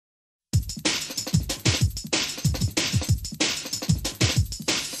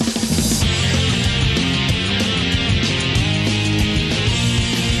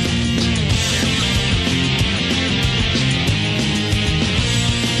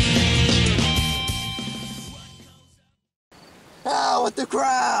Ah, what the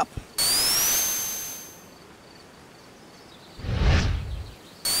crap?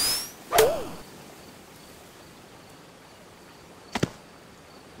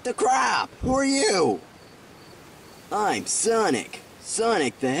 The crap? Who are you? I'm Sonic.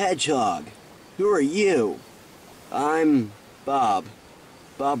 Sonic the Hedgehog. Who are you? I'm Bob.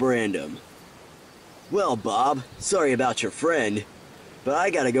 Bob Random. Well, Bob, sorry about your friend, but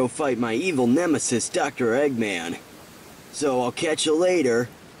I gotta go fight my evil nemesis, Dr. Eggman. So I'll catch you later.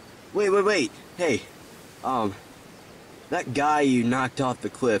 Wait. Hey, that guy you knocked off the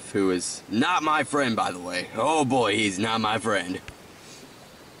cliff, who is not my friend, by the way. Oh boy, he's not my friend.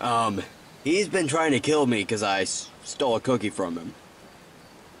 He's been trying to kill me because I stole a cookie from him.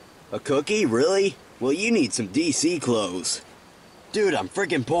 A cookie? Really? Well, you need some DC clothes. Dude, I'm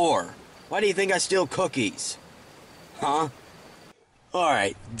freaking poor. Why do you think I steal cookies? Huh?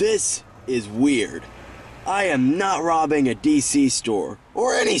 Alright, this is weird. I am not robbing a DC store,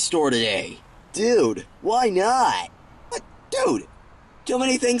 or any store today. Dude, why not? But, dude, too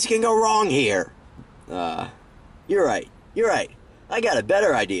many things can go wrong here. You're right. I got a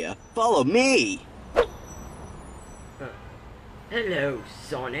better idea. Follow me. Hello,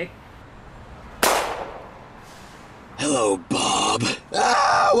 Sonic. Hello, Bob.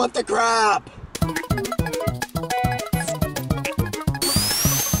 Ah, what the crap?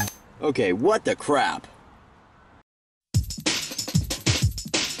 Okay, what the crap?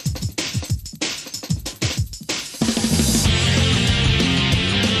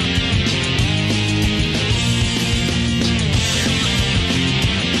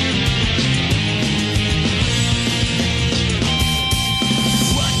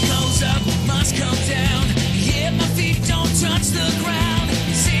 What goes up must come down. Yeah, my feet don't touch the ground.